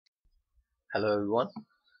Hello everyone.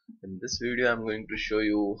 In this video I'm going to show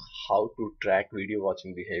you how to track video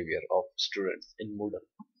watching behavior of students in Moodle.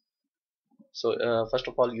 So first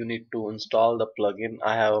of all you need to install the plugin.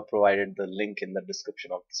 I have provided the link in the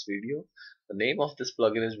description of this video. The name of this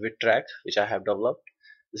plugin is vidtrack, which I have developed.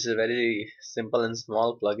 This is a very simple and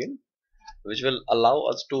small plugin which will allow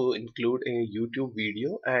us to include a YouTube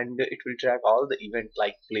video, and it will track all the events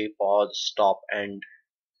like play, pause, stop, and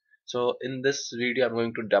so in this video I'm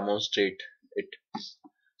going to demonstrate it.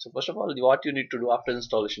 So first of all, what you need to do after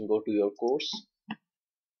installation, go to your course.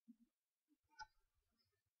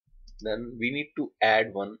 Then we need to add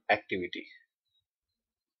one activity.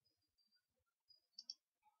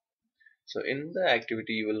 So in the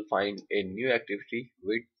activity you will find a new activity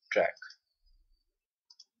with track.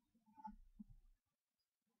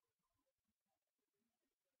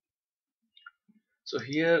 So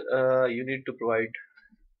here you need to provide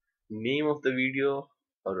name of the video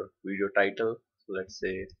or video title. So let's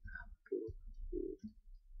say,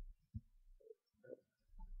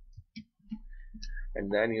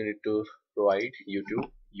 and then you need to provide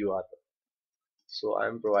YouTube URL. So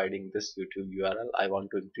I'm providing this YouTube URL. I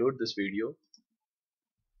want to include this video.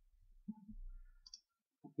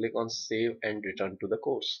 Click on save and return to the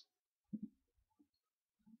course.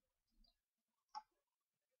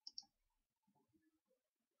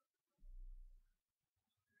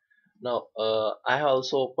 Now I have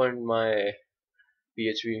also opened my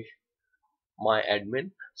PHP my admin.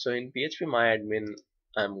 So in PHP my admin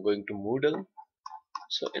I'm going to Moodle.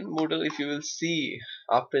 So in Moodle, if you will see,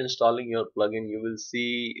 after installing your plugin, you will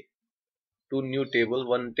see two new table.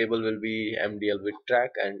 One table will be MDL with track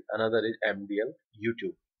and another is MDL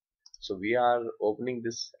YouTube. So we are opening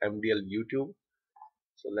this MDL YouTube.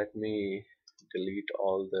 So let me delete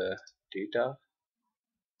all the data.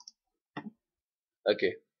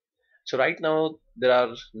 Okay, so right now there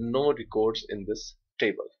are no records in this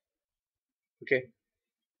table. Okay,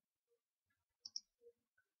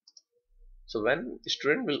 so when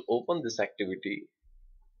student will open this activity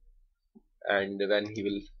and when he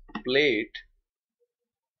will play it,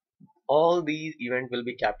 all these events will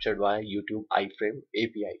be captured by YouTube iframe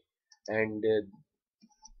API. And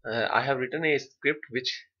I have written a script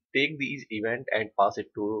which take these event and pass it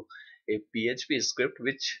to a PHP script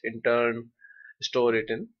which in turn store it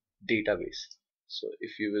in database. So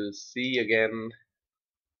if you will see again,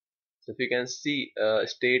 so if you can see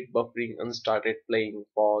state buffering, unstarted, playing,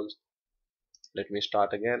 pause. Let me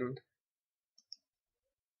start again.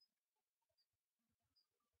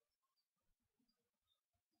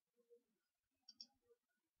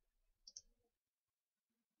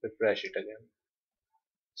 Refresh it again.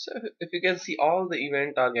 So if you can see, all the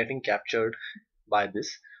events are getting captured by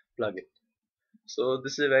this plugin. So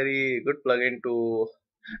this is a very good plugin to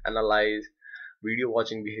analyze video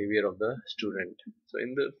watching behavior of the student. So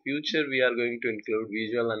in the future we are going to include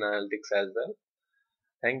visual analytics as well.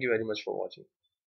 Thank you very much for watching.